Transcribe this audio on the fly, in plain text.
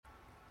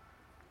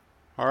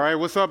All right,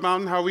 what's up,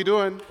 Mountain? How we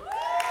doing?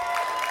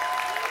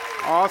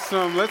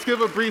 Awesome. Let's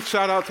give a brief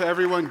shout out to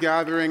everyone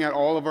gathering at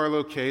all of our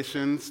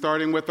locations,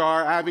 starting with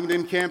our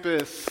Abingdon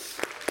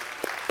campus,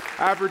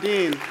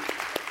 Aberdeen,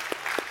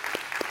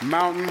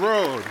 Mountain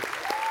Road.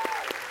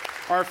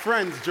 Our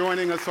friends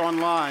joining us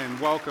online,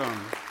 welcome.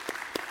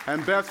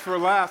 And best for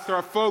last,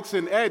 our folks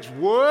in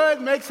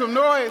Edgewood, make some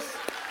noise.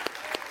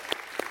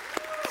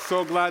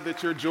 So glad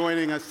that you're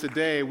joining us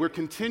today. We're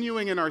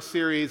continuing in our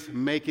series,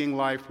 Making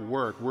Life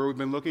Work, where we've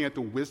been looking at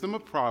the wisdom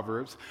of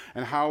Proverbs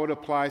and how it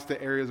applies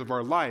to areas of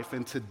our life.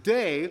 And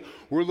today,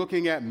 we're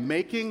looking at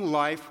making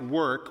life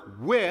work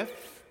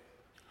with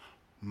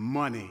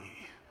money.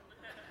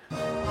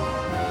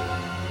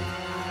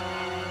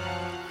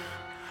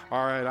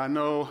 All right, I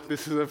know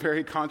this is a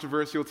very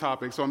controversial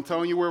topic, so I'm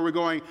telling you where we're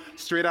going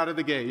straight out of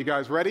the gate. You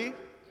guys ready?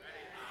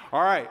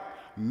 All right.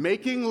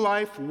 Making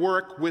life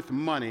work with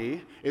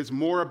money is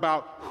more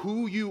about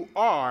who you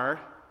are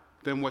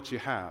than what you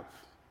have.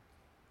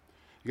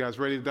 You guys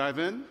ready to dive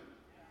in?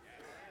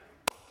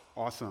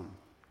 Awesome.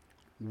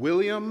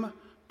 William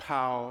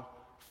Powell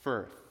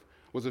Firth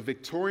was a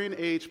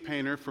Victorian-age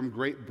painter from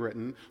Great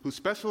Britain who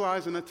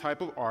specialized in a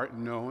type of art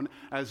known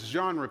as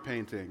genre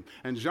painting.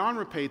 And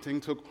genre painting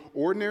took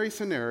ordinary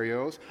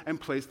scenarios and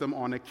placed them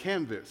on a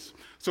canvas.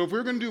 So if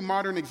we're going to do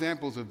modern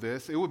examples of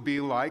this, it would be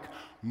like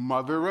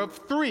Mother of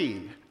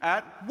Three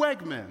at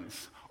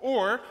Wegmans,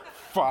 or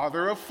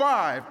Father of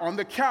Five on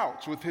the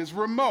couch with his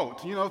remote,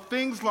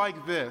 things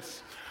like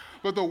this.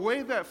 But the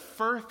way that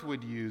Firth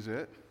would use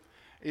it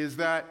is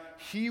that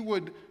he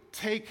would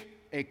take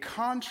a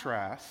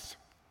contrast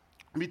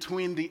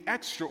between the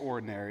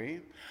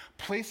extraordinary,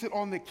 place it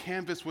on the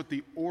canvas with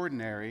the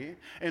ordinary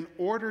in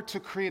order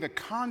to create a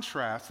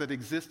contrast that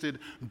existed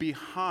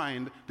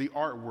behind the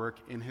artwork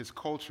in his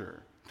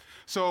culture.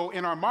 So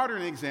in our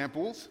modern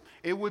examples,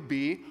 it would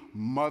be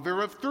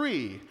Mother of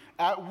Three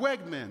at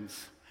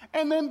Wegmans,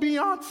 and then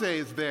Beyonce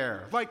is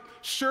there. Like,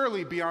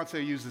 surely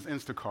Beyonce uses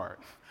Instacart.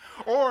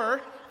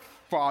 Or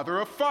Father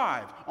of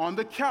Five on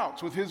the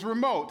couch with his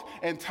remote,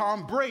 and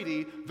Tom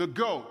Brady, the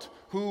GOAT,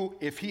 who,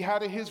 if he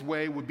had it his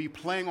way, would be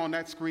playing on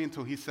that screen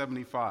until he's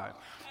 75.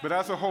 But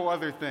that's a whole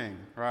other thing,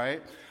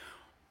 right?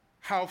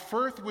 How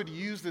Firth would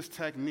use this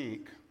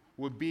technique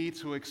would be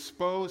to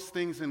expose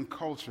things in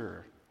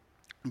culture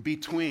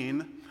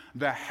between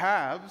the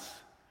haves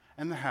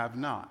and the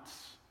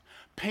have-nots.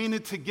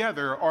 Painted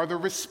together are the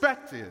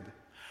respected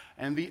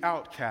and the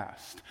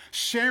outcast.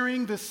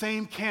 Sharing the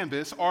same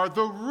canvas are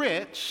the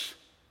rich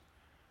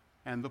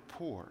and the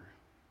poor.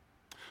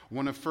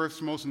 One of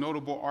Firth's most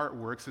notable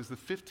artworks is the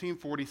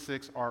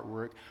 1546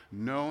 artwork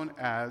known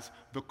as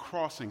the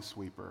Crossing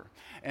Sweeper.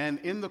 And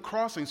in the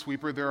Crossing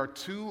Sweeper, there are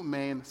two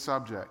main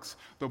subjects.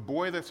 The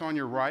boy that's on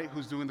your right,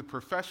 who's doing the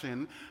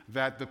profession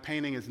that the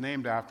painting is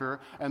named after,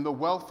 and the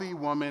wealthy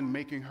woman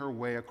making her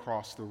way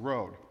across the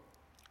road.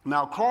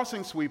 Now,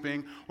 crossing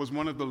sweeping was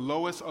one of the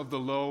lowest of the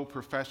low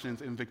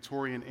professions in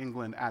Victorian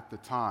England at the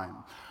time.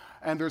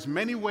 And there's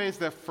many ways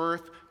that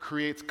Firth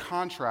creates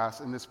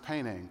contrast in this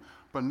painting.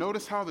 But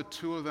notice how the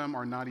two of them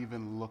are not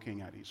even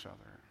looking at each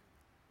other.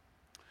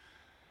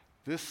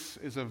 This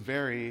is a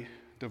very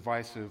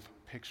divisive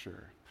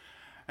picture.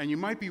 And you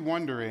might be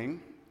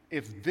wondering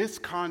if this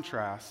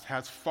contrast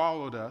has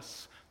followed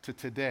us to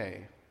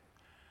today.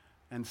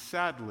 And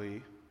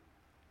sadly,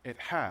 it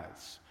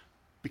has,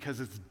 because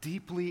it's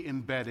deeply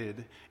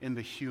embedded in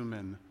the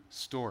human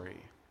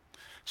story.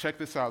 Check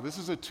this out. This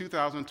is a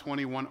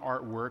 2021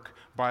 artwork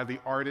by the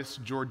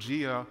artist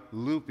Georgia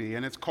Lupi,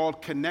 and it's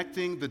called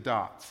Connecting the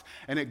Dots.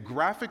 And it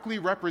graphically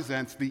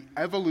represents the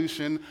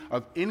evolution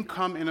of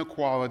income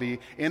inequality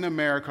in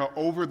America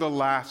over the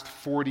last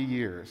 40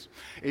 years.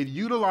 It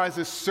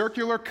utilizes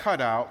circular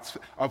cutouts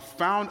of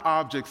found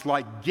objects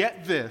like,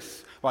 get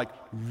this, like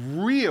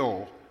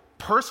real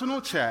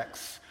personal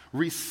checks,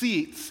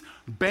 receipts,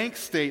 bank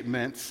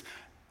statements,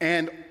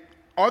 and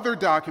other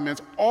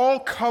documents, all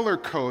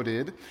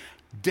color-coded,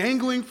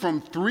 dangling from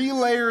 3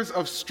 layers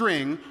of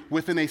string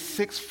within a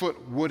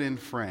 6-foot wooden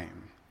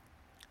frame.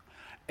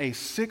 A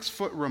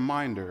 6-foot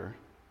reminder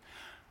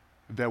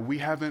that we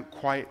haven't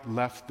quite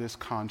left this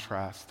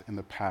contrast in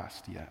the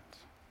past yet.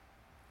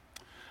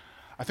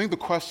 I think the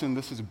question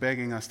this is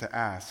begging us to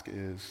ask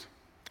is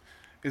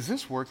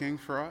this working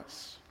for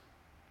us?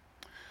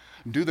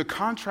 Do the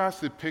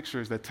contrasted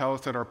pictures that tell us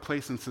that our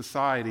place in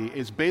society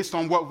is based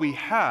on what we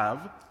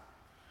have,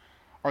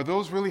 are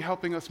those really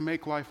helping us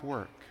make life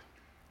work?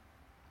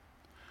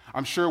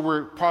 I'm sure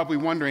we're probably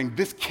wondering,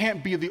 this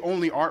can't be the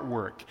only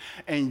artwork.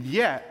 And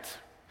yet,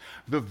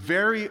 the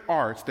very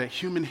art that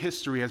human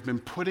history has been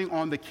putting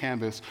on the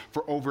canvas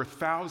for over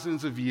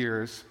thousands of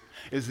years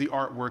is the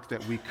artwork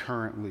that we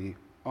currently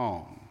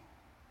own.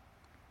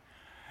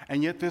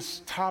 And yet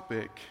this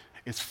topic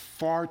is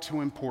far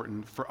too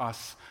important for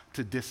us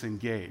to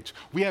disengage.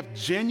 We have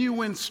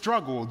genuine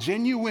struggle,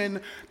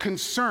 genuine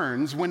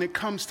concerns when it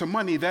comes to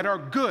money that are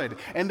good,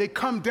 and they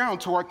come down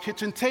to our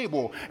kitchen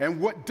table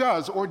and what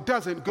does or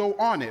doesn't go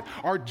on it,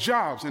 our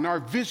jobs and our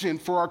vision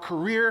for our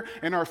career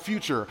and our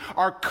future,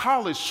 our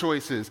college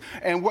choices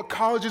and what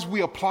colleges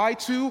we apply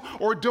to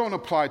or don't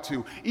apply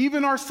to,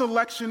 even our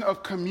selection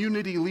of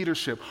community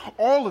leadership.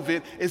 All of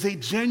it is a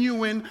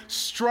genuine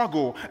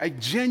struggle, a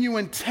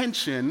genuine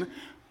tension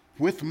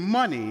with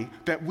money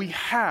that we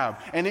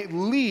have. And it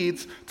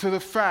leads to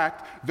the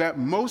fact that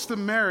most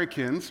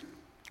Americans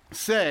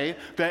say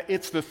that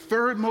it's the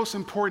third most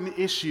important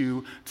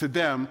issue to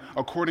them,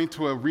 according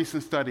to a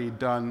recent study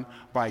done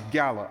by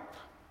Gallup.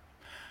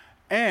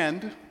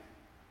 And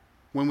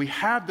when we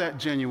have that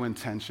genuine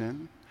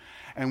tension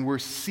and we're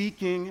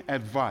seeking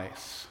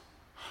advice,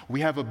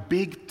 we have a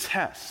big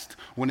test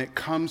when it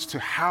comes to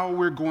how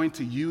we're going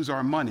to use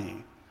our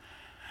money,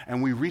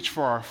 and we reach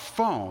for our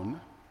phone,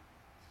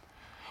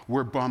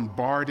 we're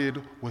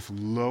bombarded with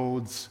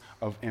loads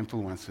of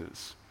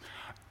influences.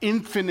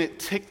 Infinite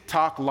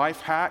TikTok life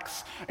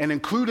hacks, and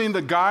including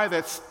the guy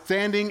that's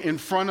standing in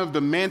front of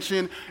the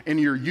mansion in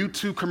your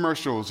YouTube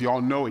commercials. Y'all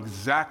know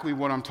exactly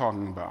what I'm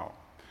talking about.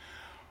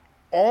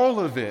 All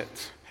of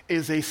it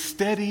is a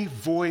steady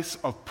voice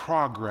of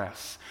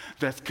progress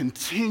that's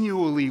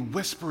continually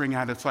whispering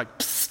at us like,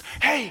 psst,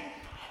 hey,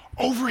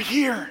 over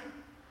here,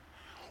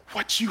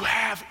 what you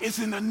have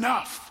isn't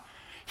enough.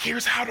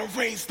 Here's how to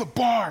raise the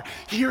bar.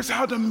 Here's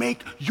how to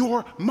make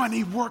your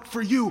money work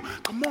for you.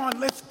 Come on,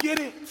 let's get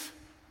it.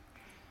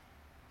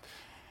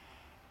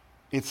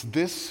 It's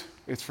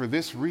for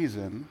this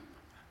reason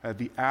that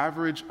the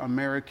average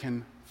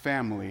American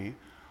family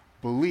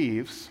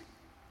believes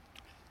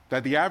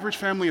that the average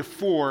family of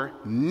four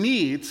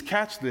needs,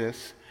 catch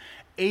this,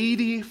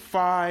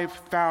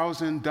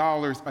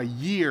 $85,000 a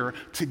year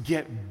to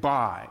get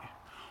by,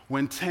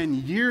 when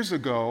 10 years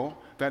ago,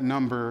 that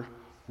number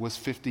was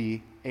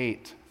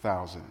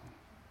 58,000.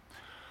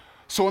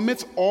 So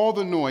amidst all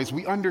the noise,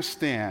 we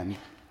understand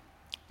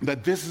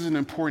that this is an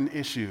important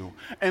issue.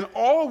 And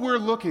all we're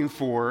looking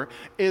for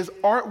is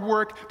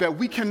artwork that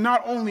we can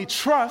not only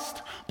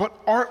trust,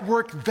 but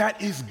artwork that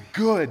is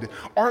good,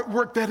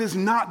 artwork that is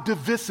not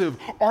divisive,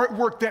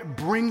 artwork that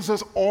brings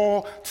us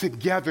all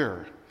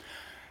together.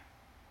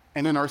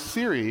 And in our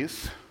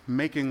series,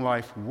 Making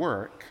Life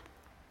Work,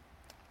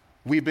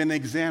 we've been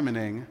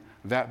examining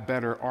that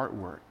better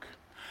artwork,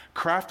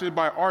 crafted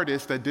by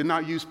artists that did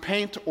not use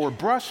paint or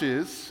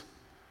brushes,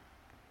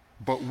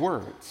 but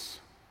words.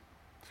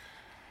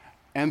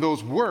 And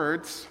those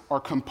words are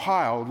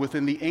compiled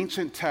within the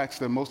ancient text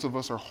that most of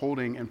us are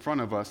holding in front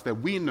of us that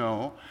we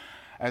know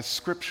as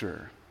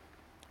Scripture.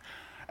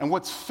 And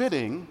what's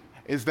fitting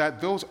is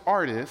that those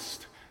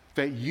artists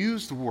that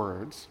used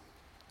words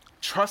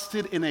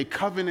trusted in a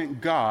covenant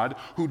God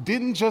who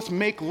didn't just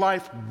make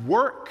life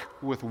work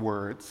with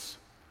words,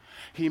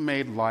 he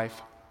made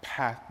life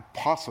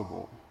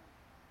possible.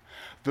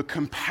 The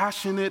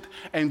compassionate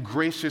and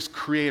gracious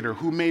Creator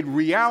who made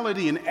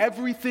reality and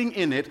everything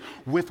in it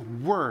with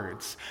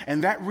words.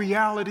 And that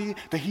reality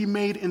that he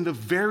made in the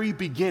very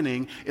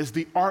beginning is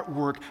the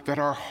artwork that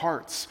our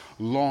hearts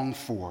long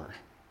for.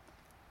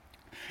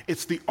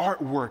 It's the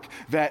artwork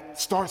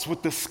that starts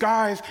with the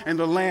skies and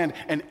the land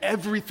and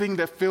everything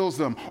that fills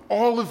them,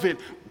 all of it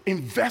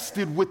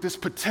invested with this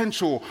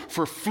potential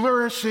for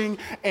flourishing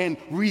and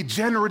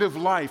regenerative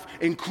life,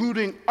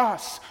 including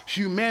us,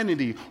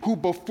 humanity, who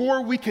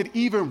before we could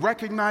even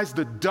recognize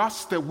the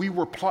dust that we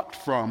were plucked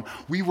from,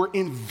 we were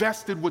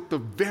invested with the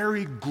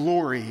very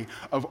glory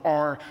of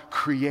our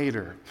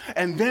Creator.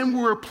 And then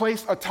we were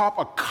placed atop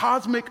a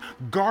cosmic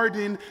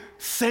garden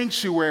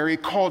sanctuary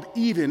called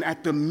Eden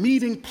at the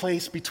meeting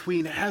place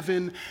between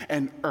heaven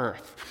and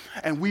earth.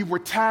 And we were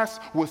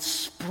tasked with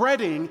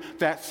spreading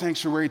that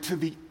sanctuary to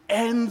the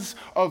ends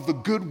of the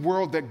good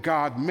world that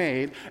God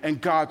made,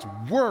 and God's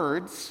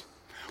words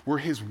were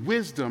his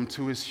wisdom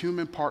to his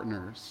human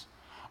partners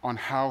on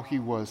how we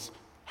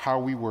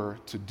were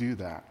to do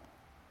that.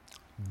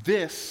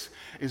 This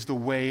is the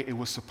way it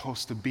was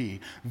supposed to be.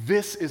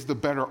 This is the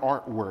better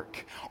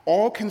artwork,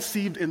 all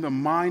conceived in the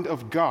mind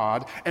of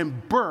God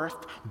and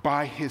birthed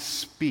by his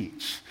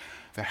speech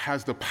that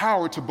has the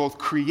power to both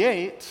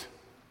create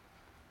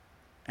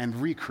and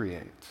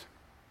recreate.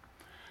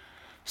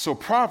 So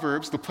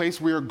Proverbs, the place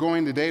we are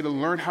going today to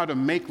learn how to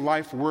make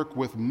life work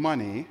with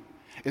money,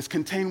 is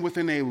contained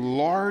within a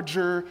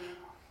larger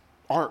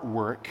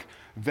artwork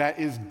that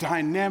is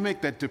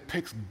dynamic, that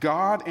depicts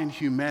God and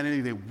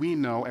humanity that we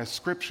know as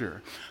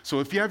Scripture. So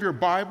if you have your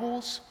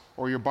Bibles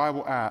or your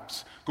Bible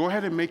apps, go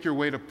ahead and make your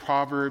way to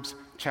Proverbs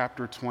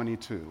chapter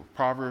 22.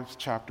 Proverbs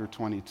chapter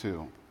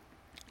 22.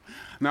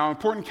 Now,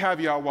 important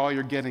caveat while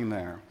you're getting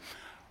there.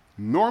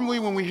 Normally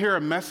when we hear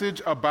a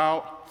message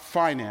about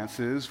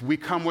finances, we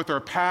come with our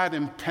pad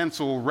and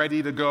pencil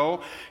ready to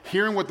go,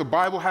 hearing what the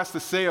Bible has to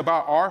say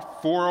about our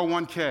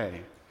 401k.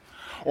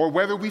 or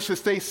whether we should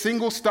stay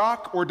single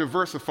stock or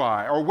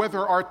diversify, or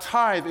whether our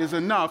tithe is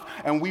enough,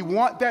 and we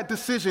want that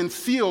decision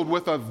sealed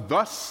with a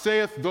 "Thus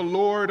saith the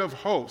Lord of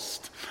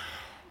hosts."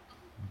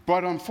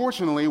 But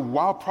unfortunately,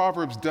 while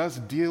Proverbs does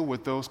deal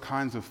with those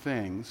kinds of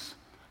things,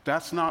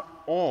 that's not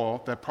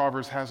all that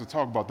Proverbs has to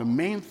talk about. The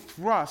main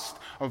thrust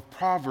of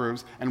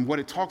Proverbs and what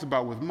it talks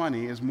about with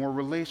money is more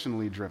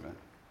relationally driven.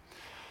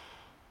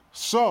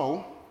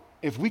 So,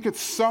 if we could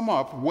sum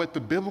up what the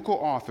biblical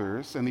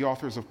authors and the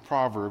authors of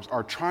Proverbs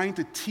are trying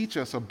to teach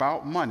us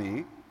about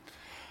money,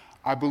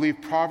 I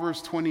believe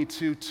Proverbs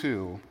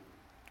 22:2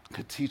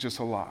 could teach us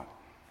a lot.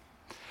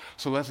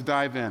 So let's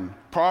dive in.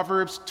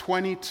 Proverbs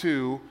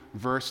 22,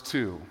 verse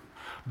 2.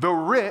 The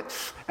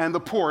rich and the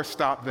poor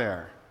stop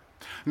there.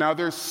 Now,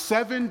 there's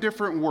 7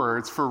 different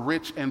words for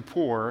rich and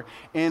poor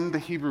in the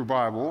Hebrew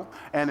Bible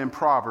and in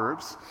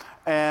Proverbs,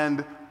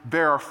 and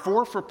there are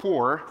 4 for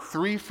poor,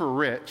 3 for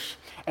rich,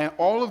 and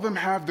all of them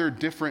have their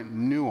different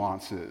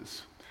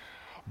nuances.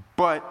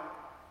 But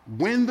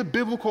when the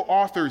biblical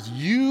authors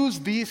use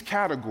these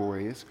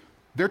categories,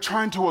 they're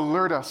trying to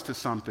alert us to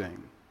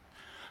something.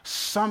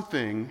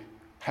 Something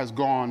has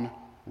gone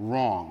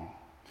wrong.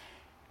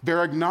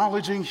 They're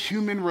acknowledging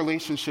human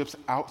relationships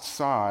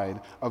outside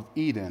of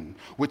Eden,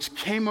 which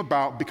came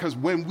about because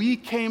when we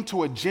came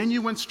to a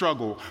genuine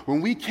struggle,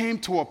 when we came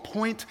to a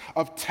point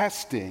of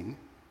testing,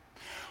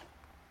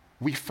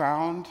 we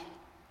found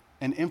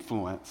an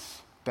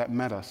influence that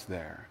met us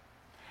there.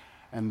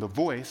 And the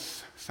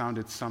voice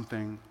sounded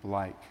something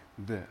like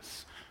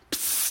this.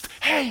 "Psst,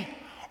 hey,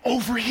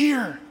 over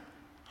here.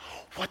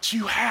 What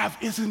you have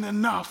isn't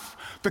enough.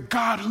 The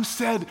God who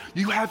said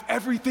you have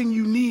everything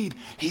you need,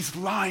 he's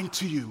lying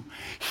to you.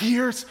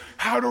 Here's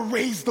how to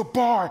raise the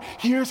bar.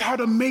 Here's how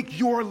to make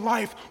your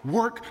life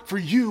work for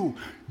you.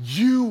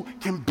 You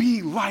can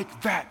be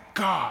like that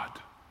God."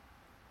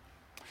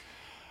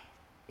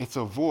 It's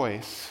a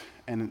voice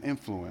and an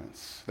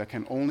influence that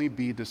can only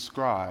be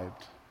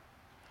described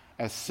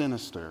as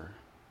sinister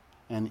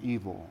and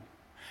evil.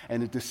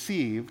 And it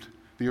deceived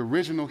the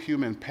original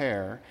human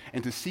pair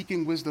into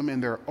seeking wisdom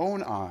in their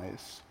own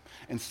eyes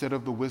instead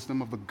of the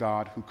wisdom of the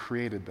God who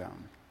created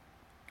them,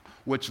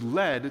 which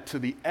led to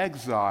the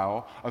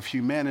exile of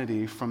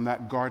humanity from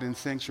that garden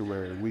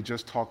sanctuary we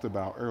just talked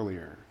about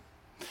earlier.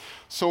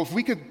 So if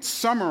we could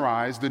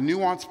summarize the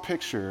nuanced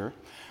picture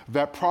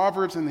that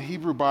Proverbs and the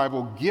Hebrew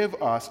Bible give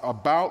us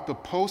about the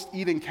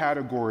post-Eden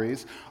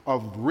categories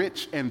of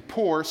rich and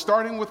poor,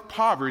 starting with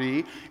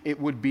poverty, it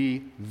would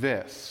be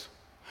this.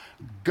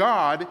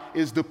 God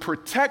is the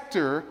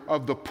protector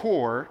of the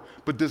poor,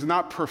 but does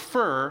not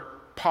prefer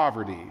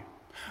poverty.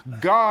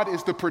 God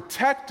is the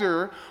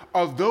protector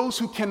of those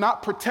who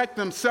cannot protect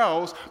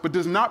themselves, but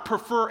does not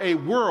prefer a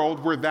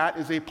world where that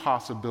is a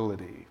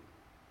possibility.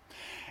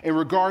 In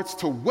regards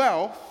to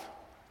wealth,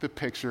 the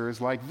picture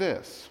is like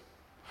this.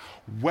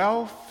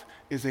 Wealth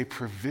is a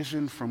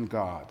provision from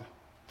God,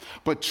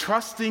 but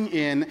trusting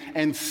in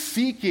and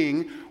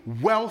seeking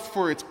wealth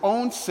for its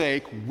own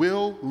sake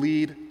will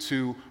lead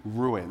to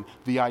ruin.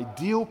 The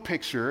ideal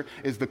picture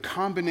is the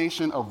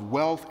combination of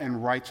wealth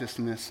and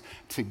righteousness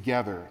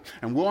together.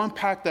 And we'll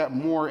unpack that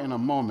more in a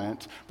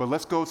moment, but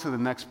let's go to the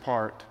next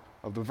part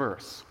of the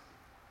verse.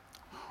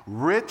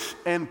 Rich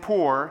and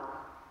poor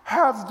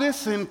have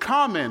this in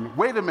common.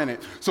 Wait a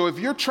minute. So if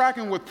you're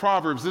tracking with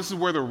Proverbs, this is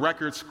where the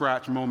record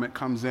scratch moment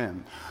comes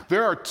in.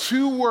 There are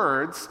 2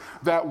 words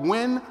that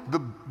when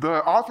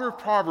the author of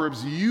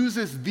Proverbs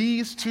uses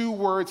these 2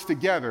 words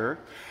together,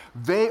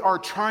 they are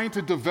trying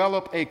to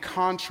develop a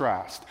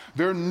contrast.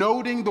 They're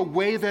noting the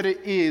way that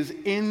it is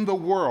in the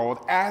world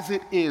as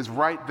it is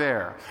right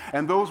there.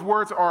 And those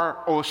words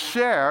are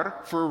osher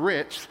for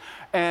rich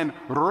and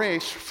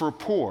resh for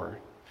poor.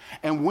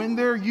 And when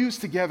they're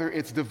used together,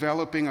 it's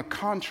developing a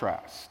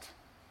contrast.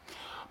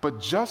 But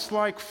just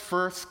like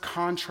first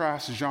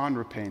contrast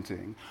genre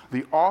painting,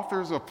 the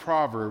authors of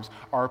Proverbs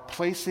are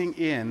placing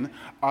in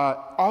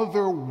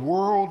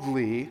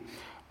otherworldly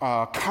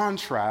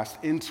contrast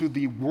into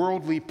the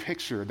worldly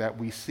picture that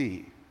we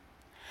see.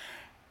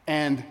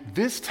 And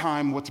this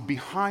time, what's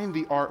behind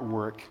the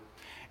artwork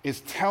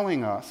is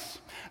telling us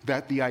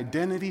that the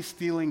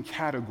identity-stealing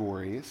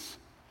categories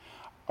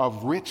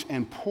of rich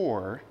and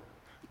poor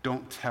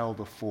don't tell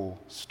the full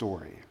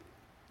story.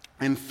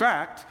 In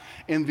fact,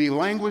 in the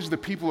language the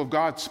people of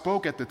God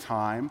spoke at the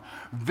time,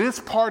 this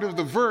part of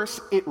the verse,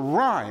 it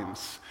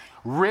rhymes.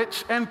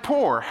 Rich and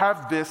poor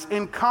have this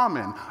in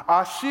common.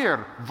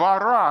 Ashir,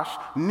 varash,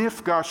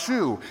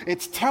 nifgashu.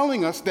 It's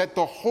telling us that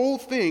the whole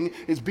thing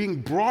is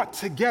being brought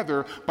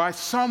together by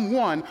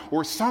someone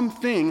or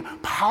something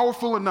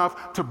powerful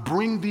enough to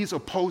bring these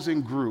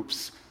opposing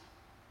groups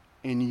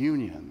in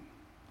union.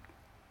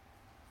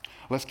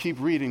 Let's keep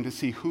reading to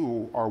see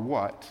who or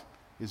what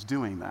is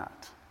doing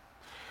that.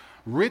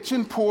 Rich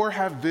and poor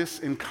have this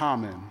in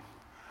common.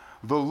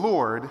 The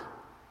Lord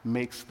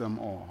makes them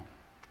all.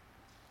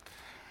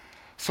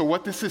 So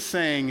what this is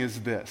saying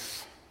is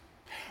this.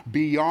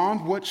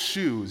 Beyond what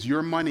shoes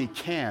your money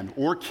can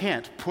or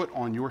can't put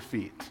on your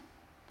feet,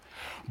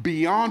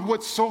 beyond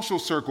what social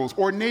circles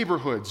or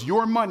neighborhoods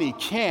your money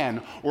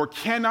can or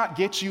cannot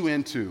get you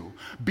into,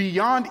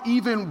 beyond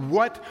even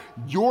what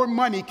your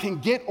money can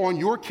get on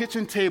your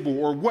kitchen table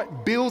or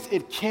what bills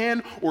it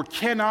can or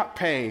cannot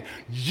pay.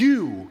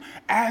 You,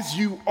 as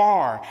you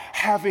are,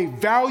 have a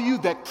value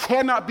that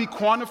cannot be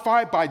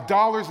quantified by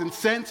dollars and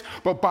cents,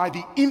 but by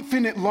the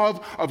infinite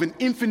love of an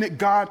infinite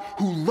God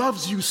who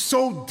loves you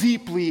so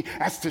deeply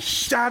as to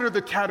shatter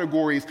the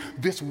categories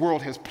this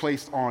world has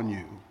placed on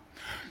you.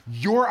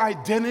 Your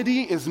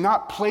identity is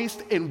not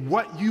placed in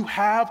what you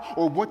have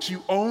or what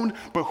you own,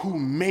 but who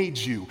made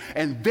you.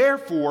 And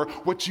therefore,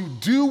 what you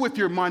do with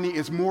your money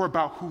is more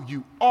about who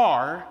you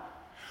are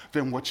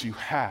than what you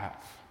have.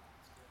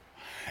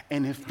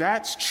 And if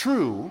that's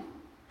true,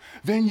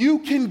 then you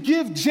can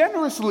give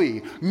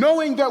generously,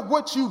 knowing that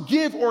what you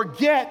give or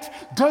get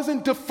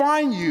doesn't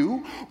define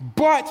you,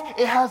 but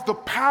it has the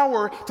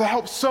power to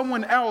help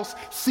someone else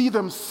see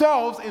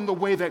themselves in the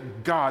way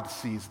that God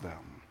sees them.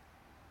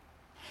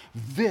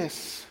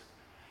 This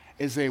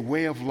is a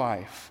way of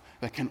life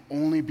that can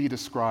only be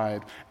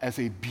described as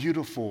a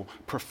beautiful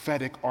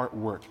prophetic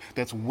artwork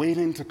that's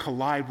waiting to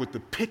collide with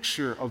the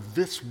picture of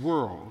this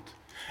world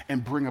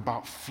and bring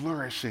about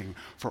flourishing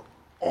for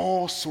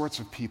all sorts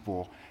of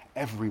people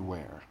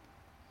everywhere.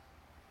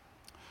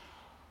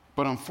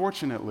 But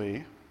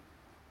unfortunately,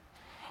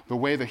 the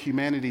way that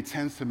humanity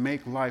tends to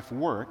make life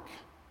work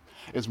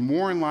is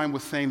more in line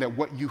with saying that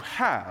what you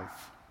have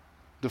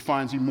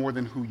defines you more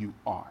than who you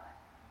are.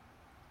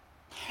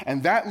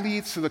 And that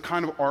leads to the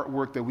kind of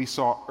artwork that we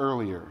saw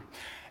earlier: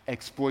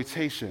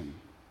 exploitation,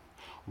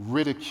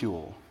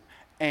 ridicule,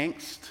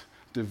 angst,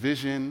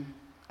 division,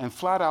 and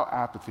flat out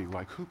apathy,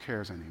 like who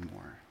cares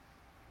anymore?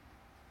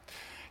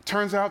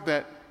 Turns out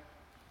that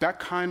that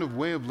kind of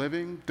way of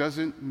living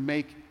doesn't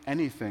make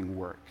anything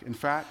work. In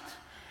fact,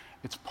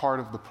 it's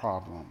part of the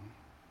problem.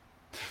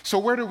 So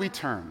where do we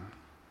turn?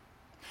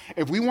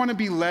 If we want to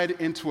be led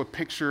into a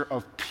picture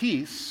of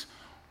peace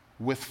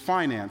with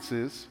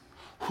finances,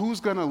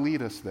 who's going to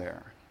lead us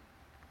there?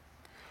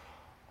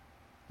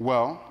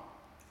 Well,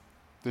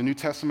 the New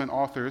Testament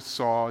authors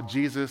saw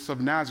Jesus of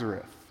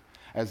Nazareth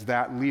as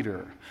that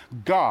leader.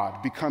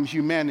 God become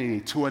humanity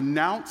to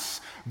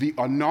announce the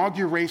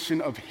inauguration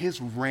of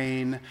his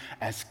reign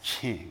as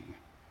king,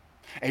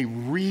 a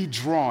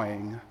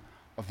redrawing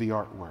of the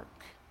artwork.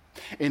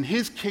 In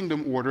his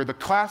kingdom order, the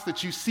class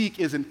that you seek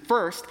isn't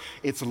first,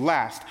 it's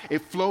last.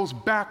 It flows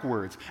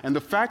backwards. And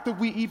the fact that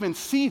we even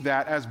see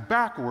that as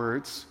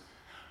backwards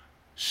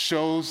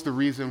shows the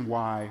reason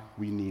why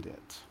we need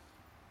it.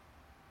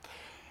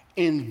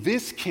 In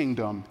this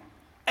kingdom,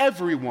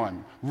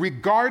 everyone,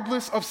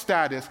 regardless of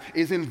status,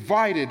 is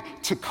invited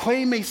to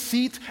claim a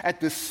seat at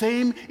the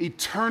same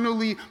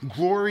eternally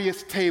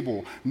glorious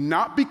table,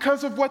 not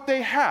because of what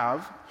they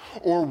have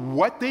or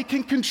what they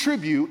can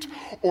contribute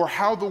or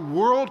how the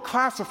world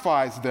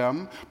classifies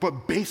them,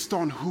 but based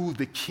on who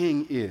the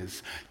king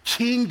is.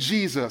 King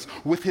Jesus,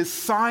 with his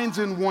signs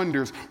and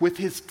wonders, with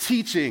his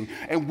teaching,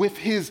 and with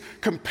his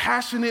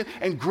compassionate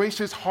and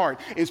gracious heart,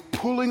 is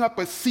pulling up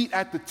a seat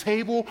at the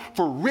table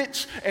for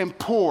rich and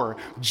poor,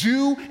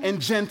 Jew and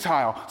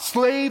Gentile,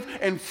 slave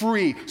and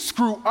free,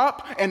 screw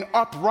up and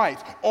upright,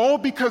 all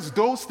because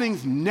those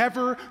things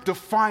never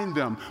define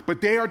them,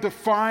 but they are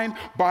defined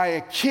by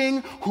a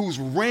king whose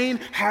reign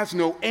has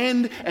no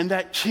end, and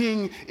that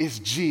king is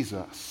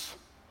Jesus.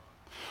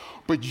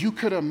 But you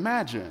could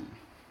imagine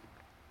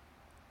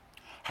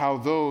how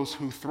those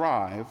who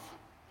thrive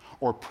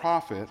or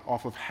profit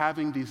off of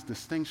having these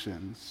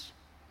distinctions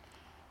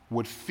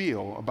would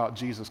feel about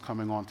Jesus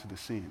coming onto the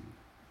scene.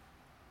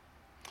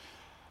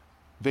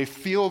 They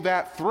feel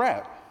that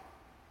threat,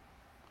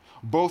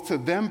 both to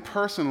them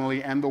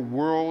personally and the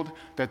world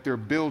that they're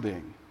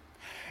building.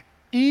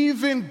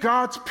 Even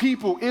God's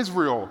people,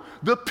 Israel,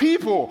 the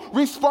people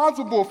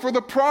responsible for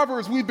the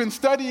Proverbs we've been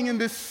studying in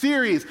this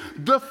series,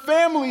 the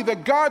family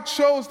that God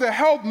chose to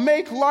help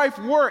make life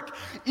work,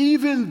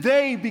 even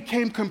they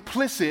became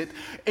complicit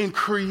in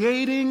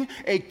creating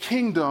a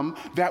kingdom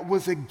that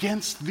was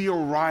against the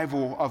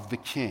arrival of the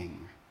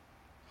king.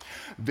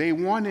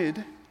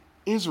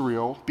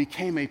 Israel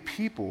became a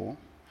people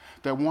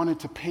that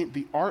wanted to paint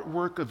the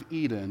artwork of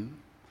Eden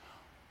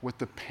with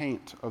the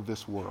paint of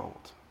this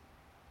world.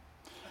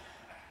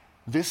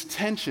 This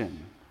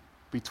tension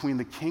between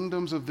the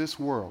kingdoms of this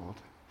world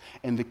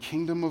and the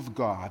kingdom of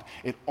God,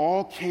 it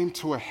all came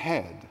to a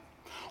head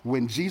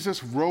when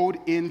Jesus rode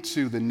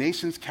into the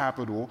nation's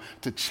capital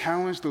to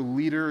challenge the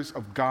leaders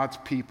of God's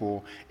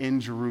people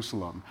in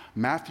Jerusalem.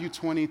 Matthew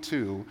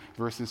 22,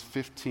 verses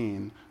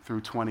 15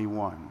 through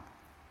 21.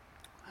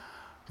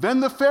 Then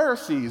the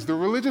Pharisees, the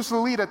religious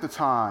elite at the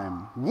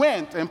time,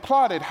 went and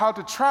plotted how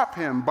to trap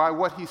him by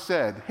what he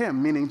said,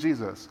 him meaning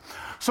Jesus.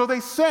 So they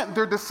sent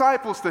their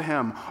disciples to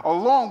him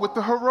along with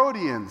the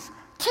Herodians.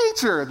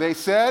 "Teacher," they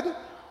said,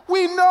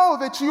 "we know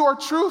that you are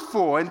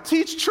truthful and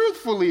teach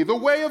truthfully the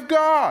way of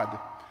God.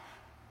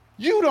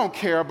 You don't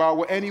care about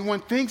what anyone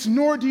thinks,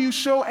 nor do you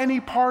show any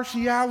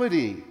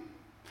partiality.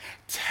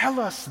 Tell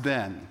us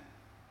then,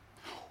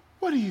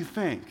 what do you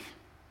think?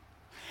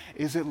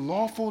 Is it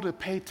lawful to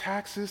pay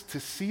taxes to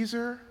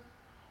Caesar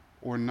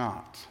or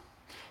not?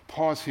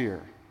 Pause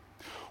here.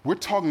 We're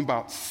talking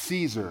about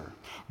Caesar,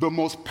 the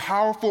most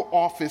powerful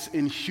office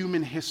in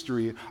human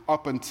history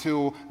up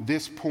until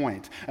this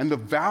point. And the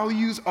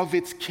values of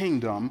its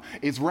kingdom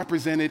is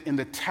represented in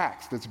the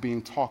tax that's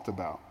being talked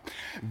about.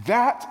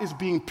 That is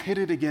being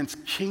pitted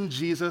against King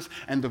Jesus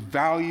and the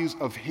values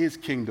of his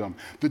kingdom.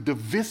 The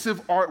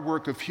divisive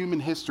artwork of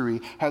human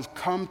history has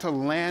come to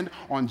land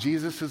on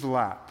Jesus'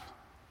 lap.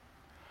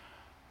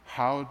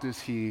 How does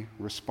he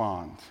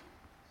respond?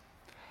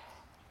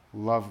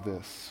 Love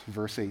this,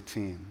 verse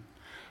 18.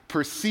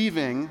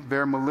 Perceiving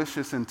their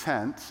malicious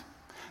intent,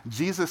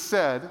 Jesus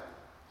said,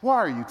 "Why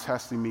are you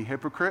testing me,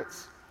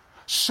 hypocrites?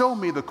 Show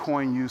me the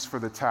coin used for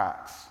the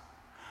tax."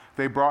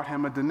 They brought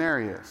him a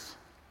denarius.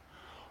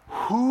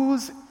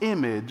 "Whose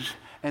image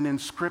and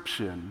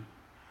inscription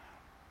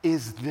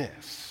is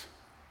this?"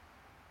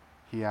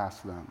 he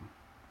asked them.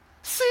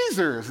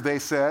 "Caesar's," they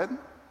said.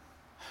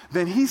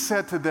 Then he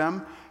said to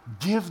them,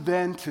 "Give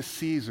then to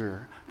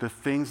Caesar the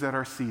things that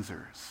are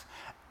Caesar's,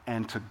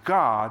 and to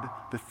God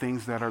the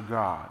things that are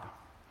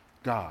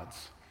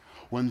God's."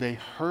 When they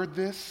heard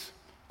this,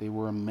 they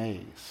were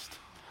amazed.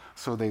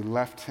 So they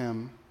left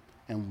him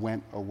and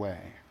went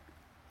away.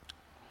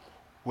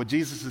 What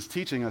Jesus is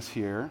teaching us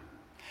here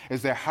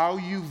is that how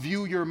you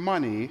view your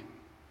money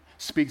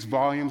speaks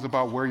volumes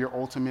about where your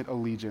ultimate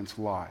allegiance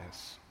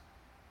lies.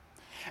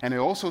 And it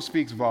also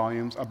speaks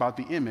volumes about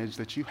the image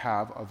that you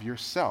have of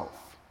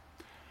yourself.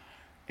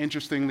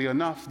 Interestingly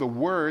enough, the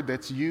word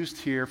that's used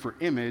here for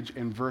image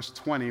in verse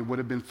 20 would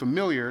have been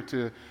familiar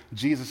to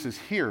Jesus'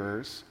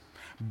 hearers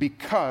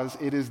because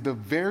it is the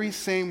very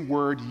same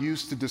word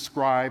used to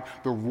describe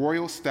the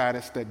royal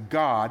status that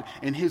God,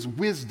 in his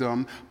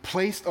wisdom,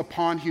 placed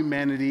upon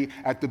humanity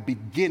at the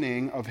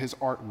beginning of his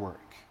artwork.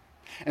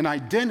 An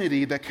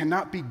identity that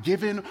cannot be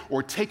given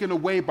or taken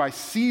away by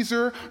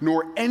Caesar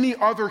nor any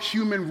other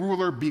human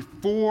ruler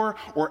before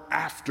or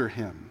after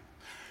him.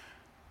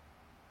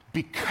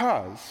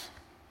 Because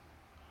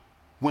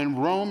when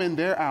Rome and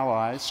their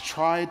allies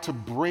tried to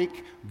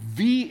break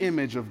the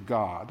image of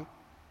God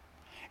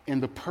in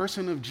the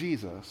person of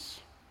Jesus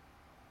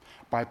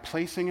by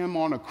placing him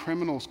on a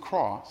criminal's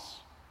cross,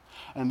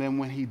 and then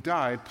when he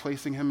died,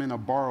 placing him in a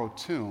borrowed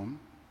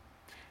tomb,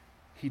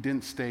 he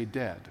didn't stay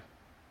dead.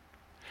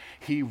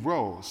 He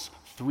rose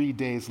 3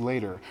 days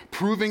later,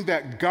 proving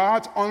that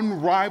God's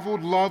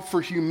unrivaled love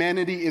for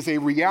humanity is a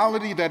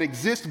reality that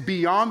exists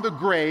beyond the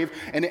grave,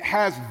 and it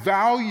has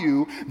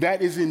value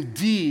that is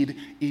indeed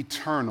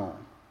eternal.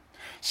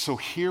 So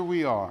here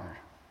we are,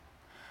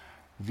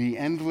 the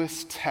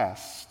endless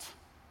test,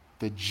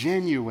 the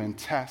genuine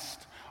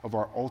test of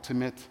our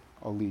ultimate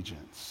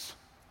allegiance.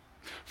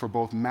 For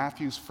both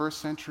Matthew's first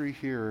century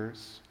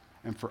hearers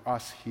and for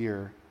us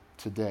here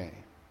today.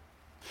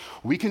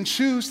 We can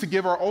choose to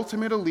give our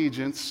ultimate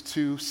allegiance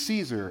to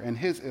Caesar and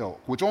his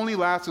ilk, which only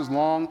lasts as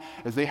long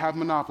as they have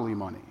monopoly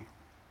money.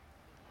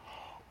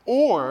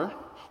 Or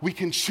we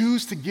can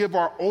choose to give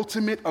our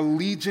ultimate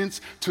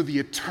allegiance to the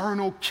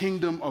eternal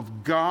kingdom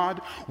of God,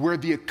 where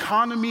the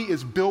economy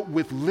is built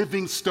with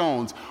living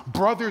stones,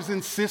 brothers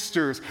and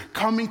sisters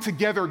coming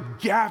together,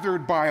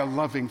 gathered by a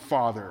loving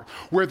Father,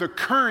 where the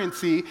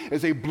currency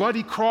is a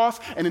bloody cross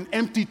and an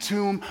empty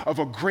tomb of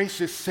a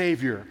gracious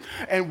Savior,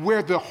 and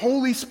where the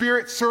Holy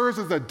Spirit serves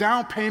as a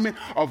down payment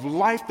of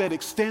life that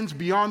extends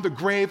beyond the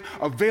grave,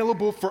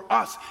 available for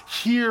us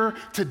here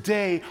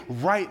today,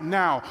 right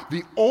now.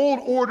 The old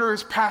order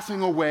is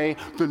passing away.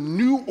 The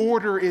new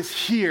order is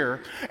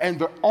here, and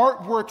the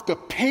artwork, the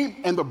paint,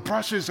 and the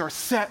brushes are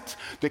set.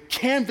 The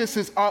canvas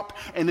is up,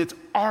 and it's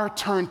our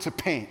turn to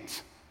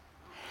paint.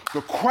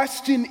 The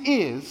question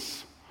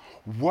is,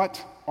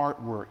 what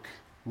artwork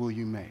will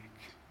you make?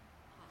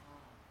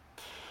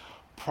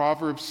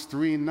 Proverbs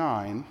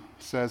 3:9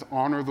 says,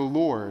 "Honor the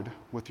Lord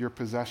with your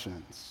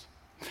possessions."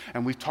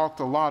 And we've talked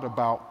a lot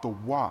about the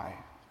why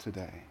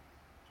today.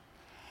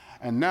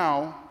 And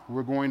now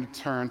we're going to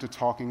turn to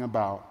talking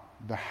about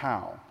the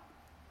how.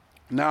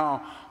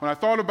 Now, when I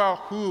thought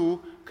about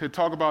who could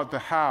talk about the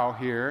how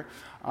here,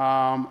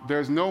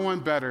 there's no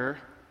one better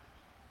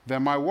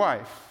than my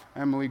wife,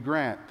 Emily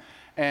Grant.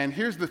 And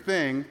here's the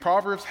thing,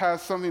 Proverbs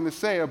has something to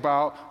say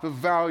about the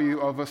value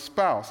of a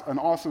spouse, an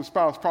awesome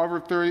spouse.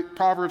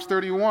 Proverbs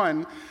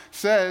 31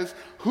 says,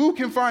 "Who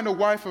can find a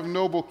wife of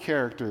noble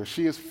character?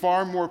 She is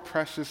far more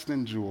precious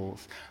than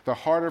jewels. The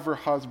heart of her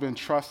husband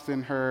trusts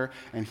in her,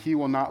 and he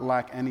will not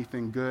lack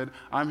anything good."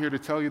 I'm here to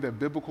tell you that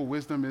biblical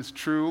wisdom is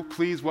true.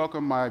 Please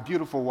welcome my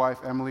beautiful wife,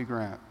 Emily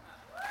Grant.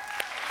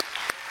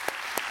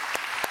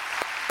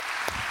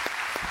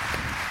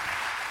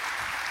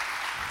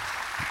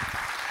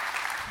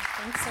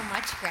 Thanks so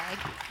much, Greg.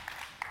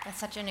 That's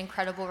such an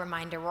incredible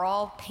reminder. We're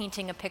all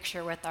painting a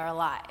picture with our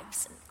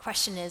lives. And the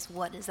question is,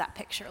 what does that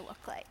picture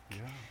look like? Yeah.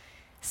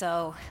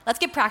 So let's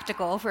get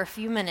practical for a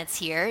few minutes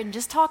here and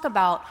just talk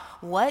about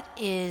what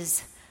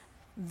is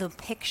the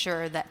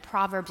picture that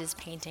Proverbs is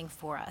painting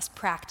for us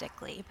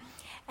practically,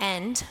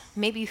 and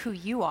maybe who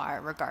you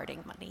are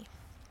regarding money.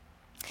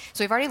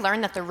 So we've already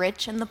learned that the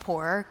rich and the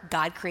poor,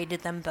 God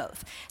created them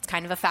both. It's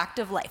kind of a fact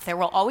of life. There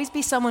will always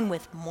be someone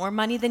with more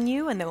money than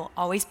you, and there will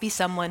always be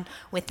someone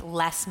with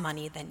less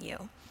money than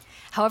you.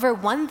 However,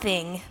 one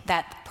thing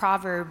that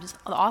the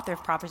author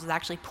of Proverbs is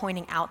actually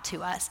pointing out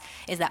to us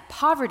is that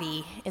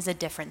poverty is a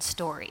different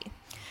story.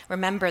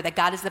 Remember that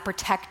God is the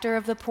protector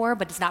of the poor,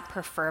 but does not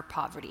prefer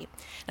poverty.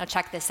 Now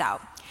check this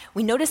out.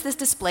 We notice this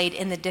displayed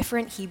in the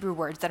different Hebrew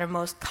words that are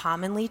most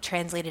commonly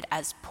translated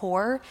as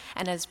poor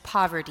and as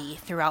poverty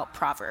throughout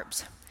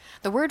Proverbs.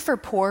 The word for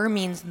poor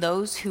means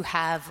those who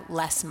have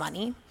less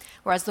money,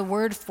 whereas the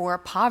word for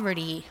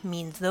poverty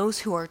means those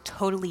who are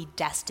totally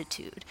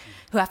destitute,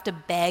 who have to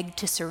beg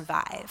to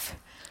survive.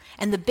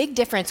 And the big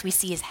difference we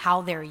see is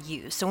how they're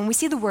used. So when we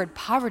see the word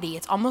poverty,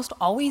 it's almost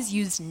always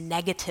used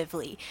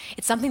negatively.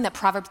 It's something that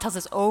Proverbs tells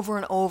us over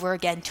and over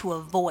again to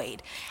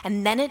avoid.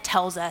 And then it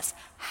tells us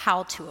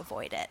how to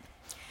avoid it.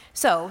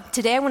 So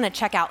today I want to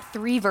check out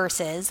 3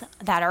 verses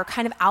that are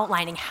kind of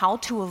outlining how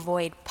to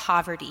avoid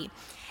poverty.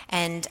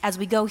 And as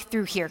we go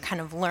through here,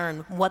 kind of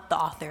learn what the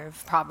author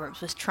of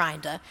Proverbs was trying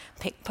to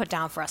put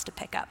down for us to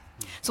pick up.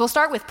 So we'll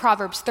start with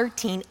Proverbs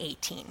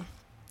 13:18.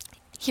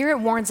 Here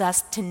it warns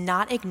us to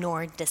not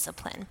ignore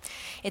discipline.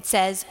 It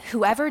says,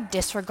 "Whoever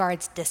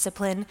disregards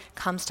discipline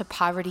comes to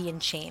poverty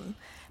and shame,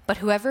 but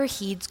whoever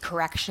heeds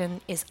correction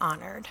is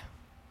honored."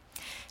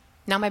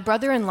 Now, my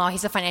brother-in-law,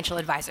 he's a financial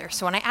advisor.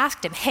 So when I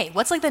asked him, hey,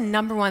 what's like the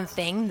number one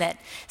thing that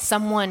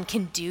someone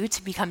can do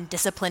to become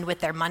disciplined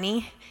with their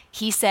money?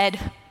 He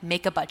said,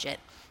 make a budget,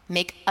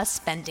 make a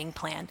spending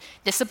plan,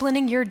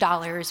 disciplining your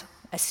dollars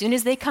as soon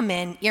as they come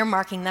in,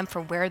 earmarking them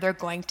for where they're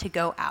going to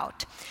go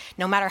out.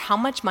 No matter how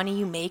much money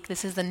you make,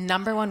 this is the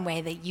number one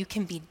way that you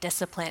can be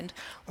disciplined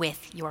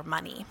with your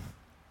money.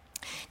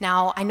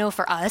 Now, I know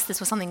for us,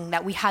 this was something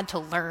that we had to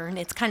learn.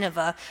 It's kind of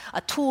a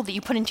tool that you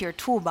put into your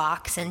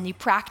toolbox and you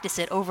practice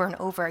it over and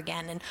over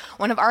again. And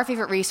one of our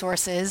favorite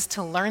resources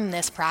to learn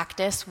this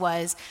practice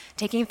was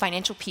taking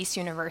Financial Peace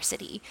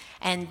University.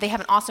 And they have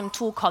an awesome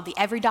tool called the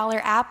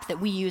EveryDollar app that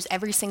we use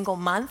every single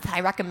month.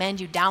 I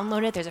recommend you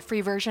download it. There's a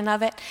free version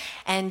of it.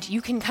 And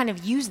you can kind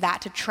of use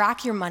that to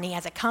track your money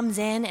as it comes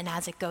in and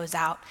as it goes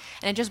out.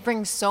 And it just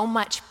brings so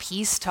much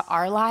peace to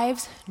our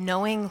lives,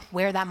 knowing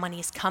where that money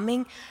is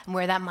coming and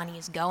where that money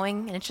is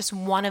going, and it's just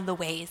one of the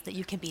ways that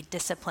you can be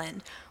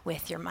disciplined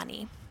with your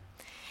money.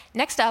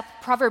 Next up,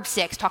 Proverbs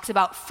 6 talks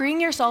about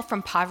freeing yourself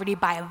from poverty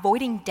by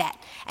avoiding debt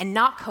and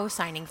not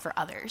co-signing for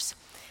others.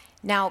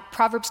 Now,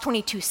 Proverbs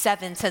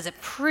 22:7 says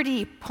it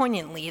pretty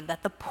poignantly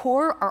that the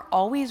poor are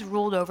always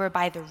ruled over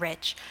by the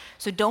rich,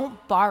 so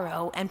don't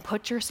borrow and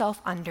put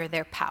yourself under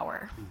their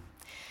power.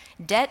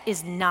 Debt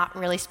is not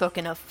really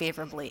spoken of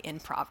favorably in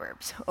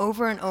Proverbs.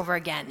 Over and over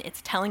again,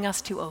 it's telling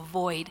us to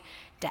avoid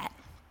debt.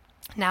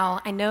 Now,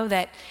 I know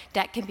that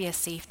debt can be a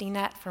safety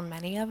net for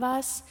many of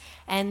us,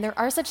 and there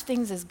are such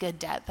things as good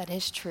debt, that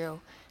is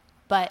true,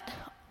 but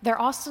there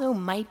also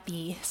might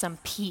be some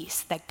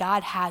peace that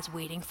God has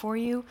waiting for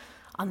you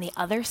on the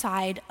other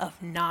side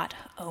of not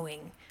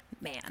owing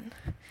man,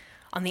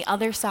 on the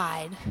other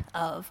side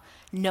of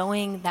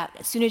knowing that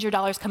as soon as your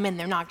dollars come in,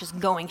 they're not just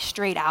going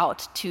straight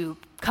out to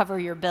cover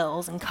your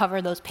bills and cover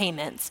those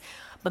payments,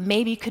 but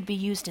maybe could be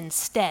used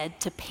instead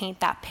to paint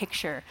that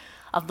picture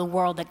of the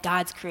world that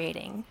God's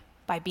creating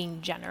by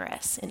being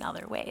generous in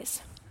other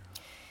ways.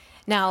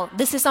 Now,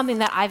 this is something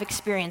that I've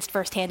experienced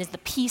firsthand, is the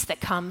peace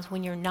that comes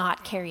when you're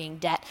not carrying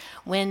debt.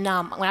 When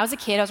I was a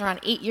kid, I was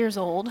around 8 years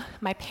old,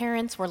 my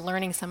parents were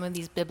learning some of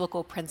these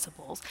biblical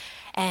principles,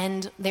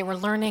 and they were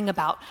learning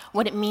about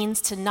what it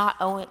means to not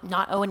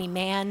owe any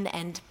man.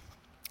 And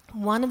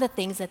one of the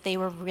things that they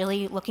were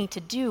really looking to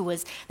do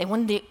was they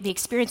wanted the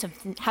experience of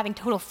having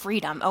total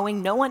freedom,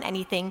 owing no one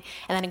anything,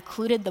 and that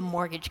included the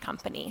mortgage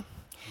company.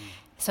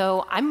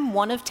 So I'm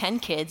one of 10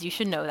 kids, you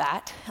should know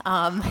that.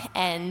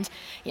 And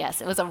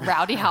yes, it was a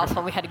rowdy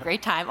household. We had a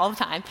great time all the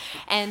time.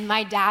 And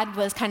my dad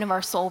was kind of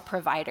our sole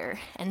provider.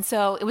 And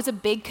so it was a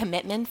big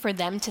commitment for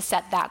them to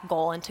set that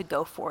goal and to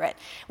go for it.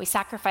 We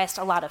sacrificed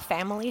a lot of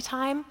family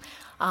time.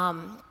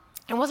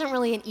 It wasn't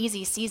really an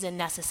easy season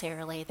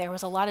necessarily. There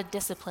was a lot of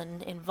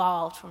discipline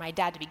involved for my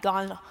dad to be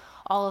gone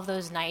all of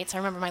those nights. I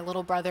remember my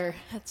little brother,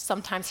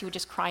 sometimes he would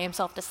just cry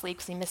himself to sleep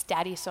because he missed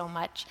Daddy so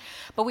much.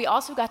 But we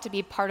also got to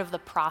be part of the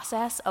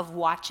process of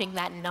watching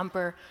that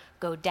number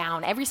go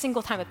down. Every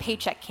single time a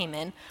paycheck came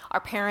in,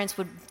 our parents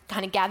would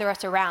kind of gather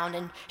us around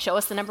and show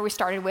us the number we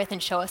started with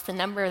and show us the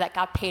number that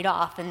got paid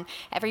off. And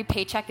every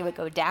paycheck, it would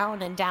go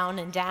down and down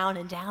and down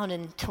and down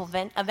until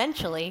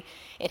eventually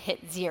it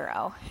hit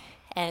 0.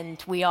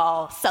 And we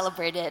all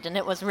celebrated, and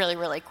it was really,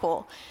 really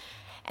cool.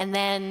 And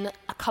then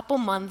a couple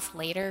months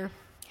later,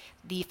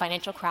 the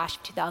financial crash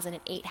of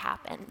 2008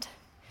 happened.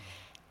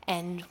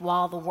 And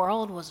while the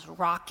world was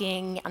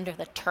rocking under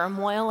the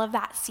turmoil of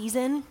that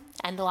season,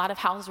 and a lot of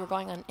houses were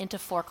going into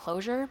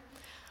foreclosure,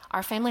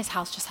 our family's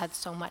house just had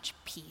so much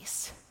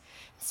peace,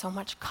 so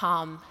much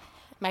calm.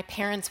 My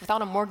parents,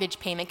 without a mortgage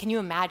payment, can you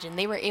imagine?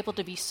 They were able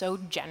to be so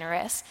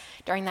generous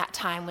during that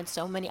time when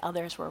so many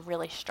others were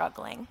really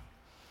struggling.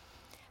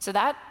 So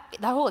that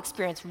whole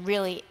experience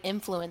really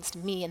influenced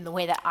me in the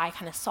way that I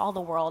kind of saw the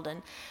world.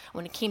 And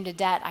when it came to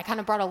debt, I kind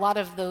of brought a lot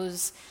of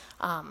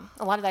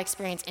that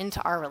experience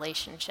into our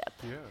relationship.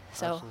 Yeah,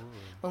 so absolutely.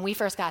 When we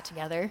first got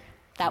together,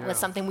 that was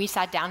something we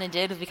sat down and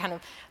did. We kind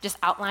of just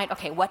outlined,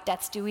 okay, what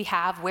debts do we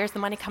have? Where's the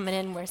money coming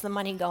in? Where's the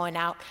money going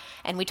out?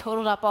 And we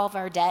totaled up all of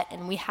our debt,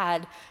 and we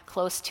had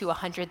close to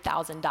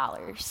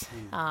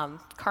 $100,000.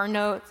 Car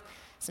notes,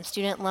 some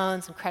student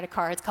loans, some credit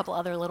cards, a couple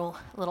other little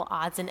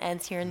odds and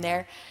ends here and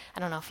there. I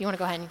don't know, if you want to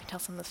go ahead and you can tell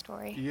some of the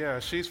story. Yeah,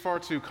 she's far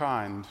too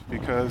kind,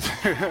 because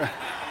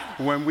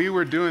when we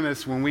were doing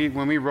this, when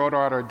we wrote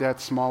out our debt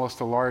smallest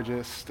to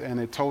largest and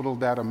it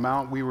totaled that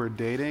amount, we were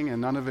dating, and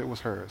none of it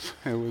was hers.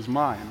 It was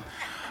mine.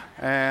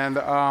 And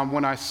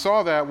when I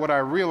saw that, what I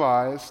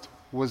realized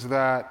was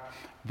that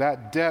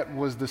debt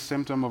was the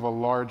symptom of a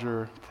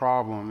larger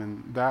problem.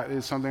 And that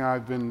is something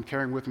I've been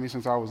carrying with me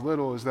since I was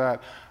little, is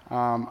that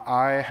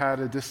I had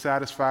a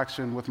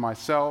dissatisfaction with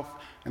myself,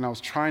 and I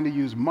was trying to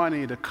use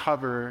money to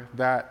cover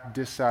that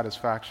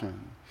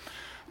dissatisfaction.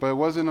 But it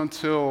wasn't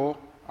until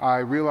I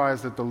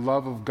realized that the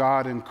love of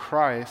God in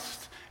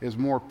Christ is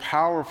more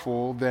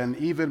powerful than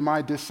even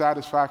my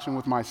dissatisfaction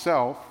with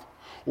myself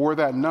or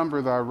that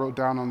number that I wrote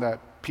down on that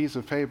piece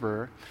of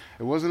paper.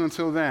 It wasn't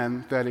until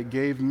then that it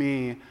gave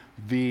me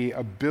the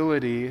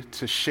ability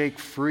to shake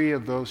free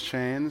of those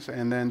chains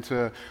and then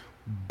to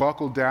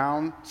buckle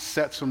down,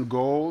 set some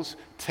goals,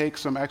 take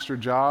some extra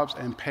jobs,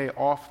 and pay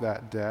off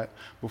that debt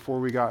before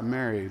we got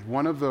married.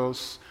 One of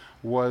those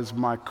was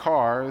my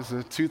car. It's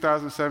a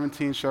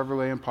 2017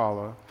 Chevrolet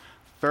Impala,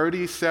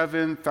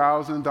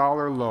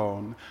 $37,000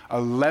 loan,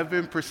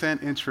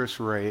 11% interest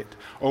rate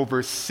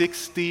over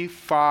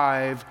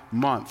 65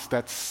 months.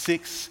 That's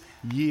 6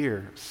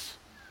 years.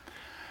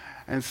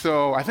 And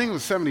so I think it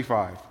was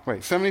 75.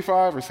 Wait,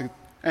 75 or 60?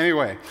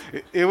 Anyway,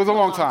 it was a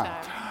long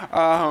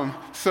time.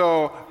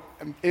 So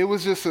it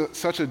was just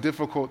such a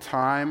difficult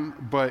time,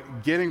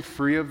 but getting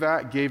free of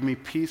that gave me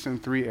peace in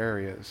 3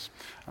 areas.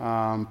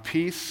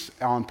 Peace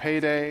on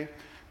payday,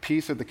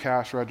 peace at the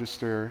cash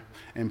register,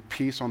 and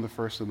peace on the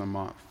first of the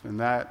month. And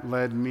that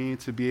led me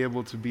to be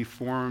able to be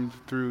formed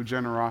through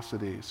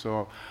generosity.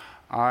 So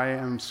I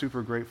am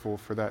super grateful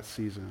for that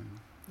season.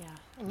 Yeah,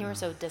 and you were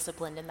so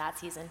disciplined in that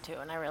season too,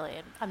 and I really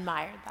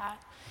admired that.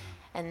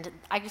 And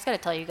I just got to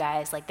tell you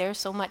guys, like, there's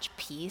so much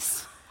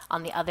peace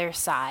on the other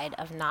side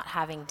of not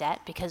having debt,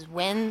 because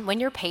when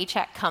your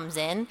paycheck comes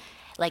in,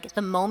 like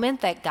the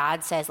moment that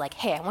God says, like,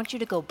 hey, I want you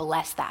to go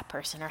bless that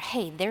person, or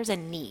hey, there's a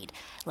need,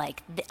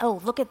 like, oh,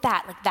 look at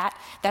that, like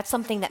that's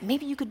something that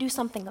maybe you could do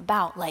something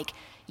about, like,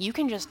 you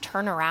can just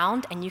turn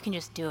around and you can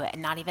just do it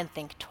and not even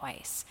think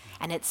twice.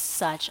 And it's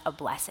such a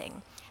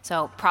blessing.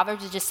 So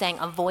Proverbs is just saying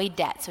avoid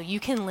debt so you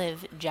can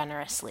live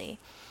generously.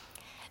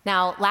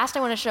 Now, last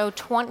I want to show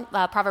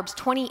Proverbs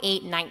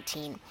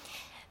 28:19.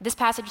 This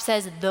passage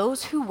says,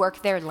 those who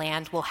work their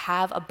land will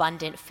have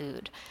abundant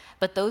food,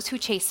 but those who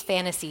chase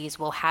fantasies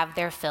will have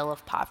their fill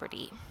of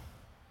poverty.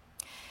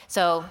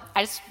 So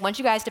I just want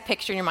you guys to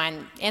picture in your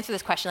mind, answer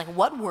this question, like,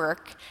 what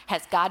work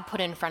has God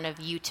put in front of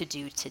you to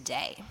do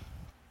today?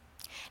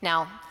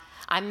 Now,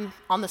 I'm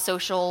on the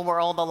social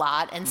world a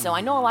lot, and so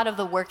I know a lot of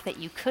the work that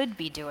you could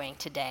be doing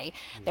today.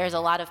 There's a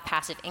lot of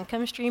passive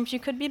income streams you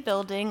could be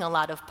building, a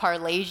lot of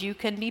parlays you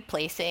could be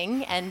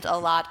placing, and a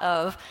lot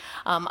of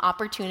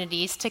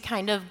opportunities to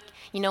kind of,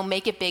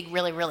 make it big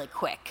really, really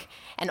quick.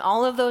 And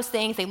all of those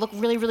things, they look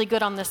really, really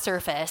good on the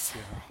surface.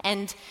 Yeah.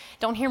 And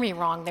don't hear me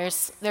wrong,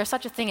 there's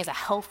such a thing as a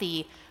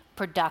healthy,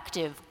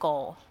 productive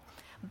goal.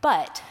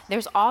 But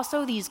there's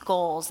also these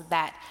goals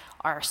that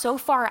are so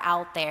far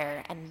out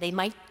there, and they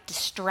might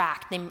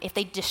distract. If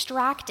they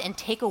distract and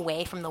take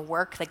away from the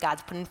work that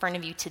God's put in front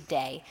of you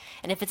today,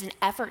 and if it's an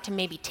effort to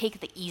maybe take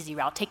the easy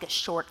route, take a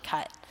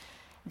shortcut,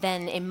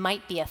 then it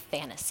might be a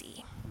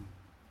fantasy.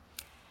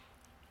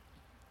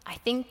 I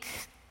think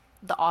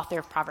the author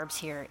of Proverbs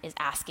here is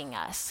asking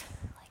us,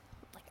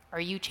 like,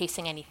 are you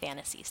chasing any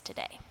fantasies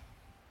today?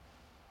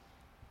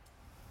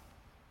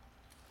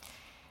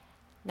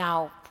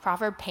 Now,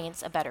 Proverb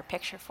paints a better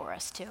picture for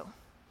us too.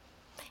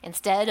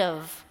 Instead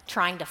of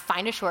trying to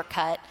find a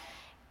shortcut,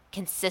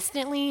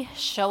 consistently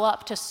show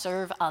up to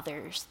serve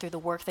others through the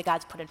work that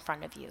God's put in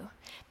front of you.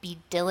 Be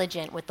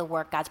diligent with the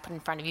work God's put in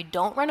front of you.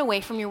 Don't run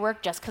away from your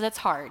work just because it's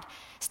hard.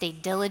 Stay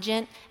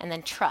diligent and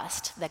then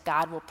trust that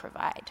God will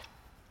provide.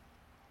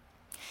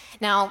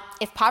 Now,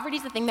 if poverty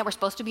is the thing that we're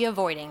supposed to be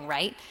avoiding,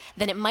 right,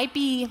 then it might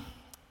be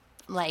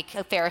like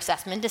a fair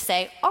assessment to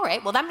say, all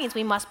right, well, that means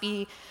we must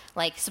be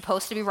like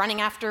supposed to be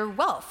running after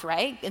wealth,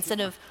 right?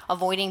 Instead of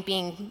avoiding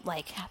being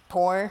like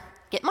poor,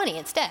 get money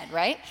instead,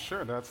 right?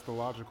 Sure, that's the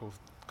logical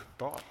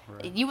thought,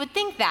 right? You would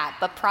think that,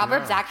 but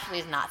Proverbs actually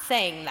is not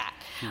saying that.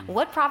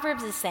 What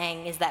Proverbs is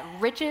saying is that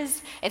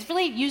riches, it's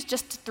really used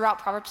just throughout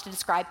Proverbs to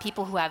describe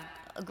people who have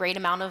a great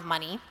amount of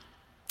money.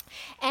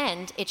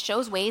 And it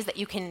shows ways that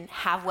you can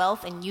have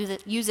wealth and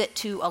use it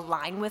to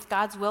align with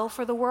God's will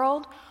for the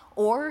world,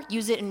 or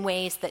use it in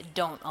ways that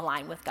don't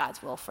align with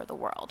God's will for the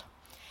world.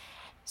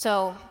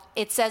 So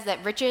it says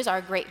that riches are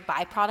a great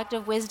byproduct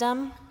of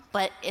wisdom,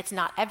 but it's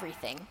not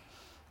everything.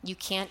 You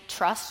can't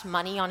trust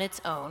money on its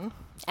own,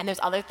 and there's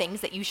other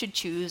things that you should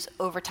choose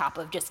over top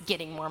of just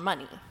getting more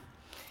money.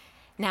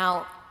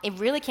 Now, it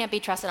really can't be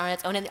trusted on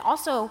its own, and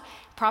also,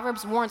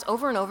 Proverbs warns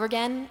over and over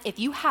again, if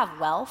you have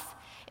wealth,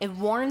 it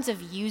warns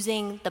of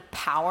using the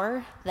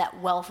power that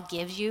wealth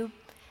gives you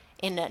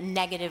in a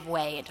negative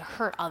way to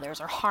hurt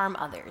others or harm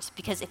others.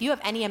 Because if you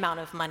have any amount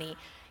of money,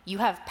 you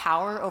have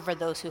power over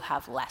those who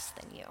have less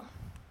than you.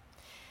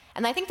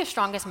 And I think the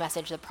strongest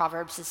message that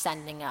Proverbs is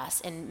sending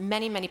us in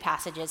many, many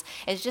passages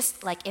is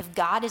just like, if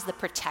God is the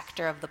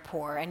protector of the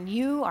poor and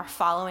you are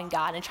following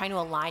God and trying to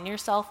align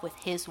yourself with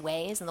his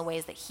ways and the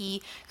ways that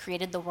he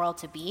created the world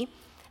to be,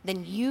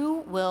 then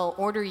you will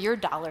order your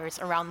dollars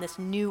around this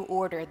new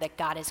order that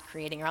God is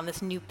creating, around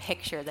this new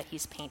picture that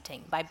he's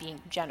painting, by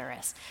being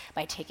generous,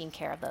 by taking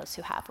care of those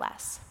who have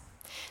less.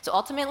 So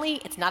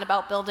ultimately, it's not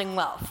about building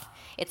wealth.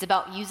 It's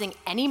about using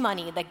any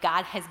money that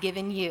God has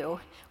given you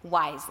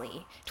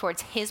wisely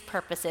towards his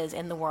purposes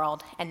in the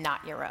world and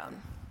not your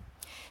own.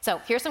 So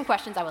here's some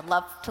questions I would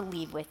love to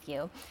leave with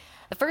you.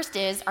 The first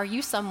is, are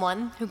you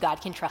someone who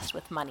God can trust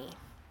with money?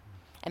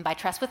 And by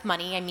trust with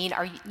money, I mean,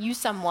 are you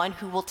someone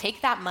who will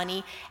take that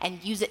money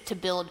and use it to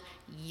build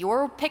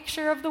your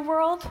picture of the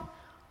world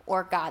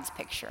or God's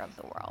picture of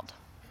the world?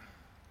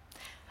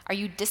 Are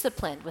you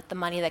disciplined with the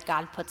money that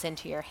God puts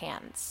into your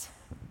hands?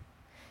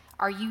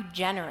 Are you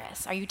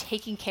generous? Are you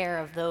taking care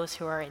of those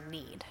who are in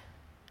need?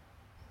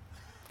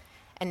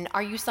 And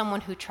are you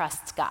someone who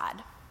trusts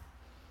God?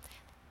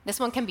 This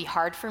one can be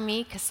hard for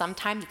me because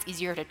sometimes it's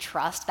easier to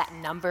trust that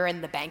number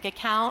in the bank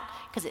account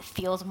because it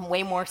feels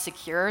way more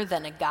secure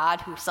than a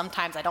God who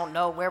sometimes I don't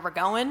know where we're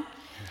going.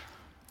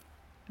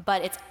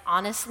 But it's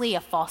honestly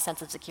a false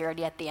sense of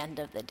security at the end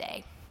of the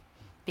day.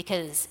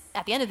 Because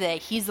at the end of the day,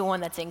 he's the one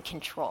that's in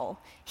control.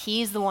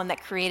 He's the one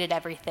that created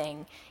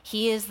everything.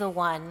 He is the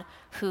one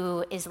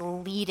who is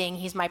leading.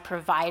 He's my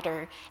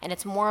provider. And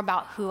it's more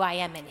about who I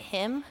am in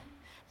him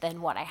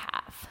than what I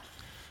have.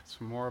 It's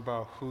more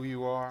about who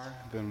you are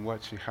than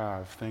what you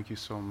have. Thank you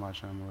so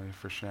much, Emily,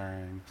 for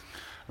sharing.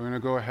 We're going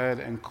to go ahead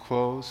and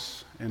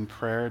close in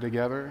prayer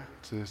together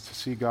to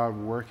see God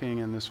working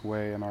in this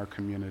way in our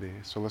community.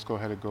 So let's go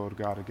ahead and go to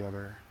God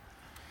together.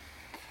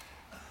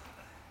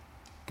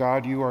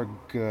 God, you are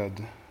good,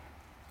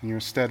 and your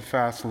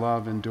steadfast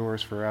love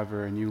endures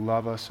forever, and you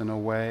love us in a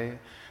way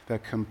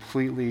that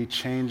completely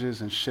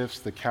changes and shifts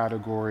the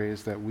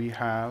categories that we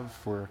have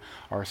for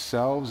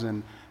ourselves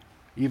and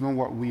even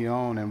what we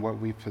own and what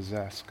we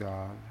possess,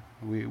 God.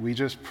 We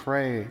just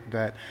pray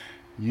that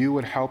you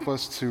would help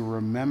us to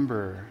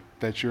remember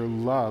that your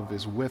love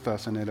is with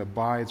us and it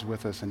abides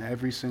with us in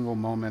every single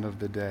moment of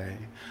the day,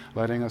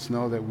 letting us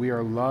know that we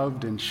are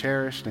loved and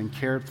cherished and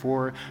cared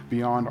for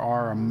beyond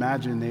our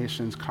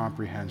imagination's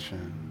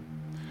comprehension.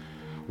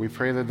 We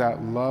pray that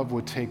that love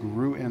would take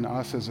root in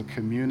us as a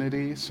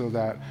community so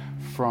that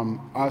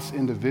from us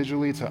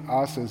individually to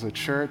us as a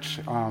church,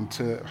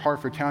 to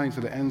Hartford County,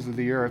 to the ends of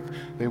the earth,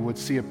 they would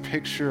see a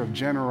picture of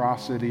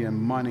generosity and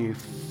money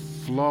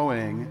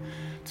flowing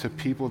to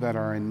people that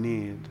are in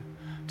need,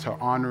 to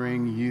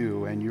honoring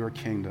you and your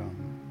kingdom.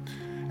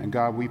 And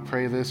God, we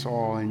pray this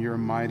all in your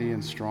mighty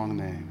and strong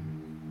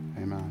name.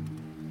 Amen.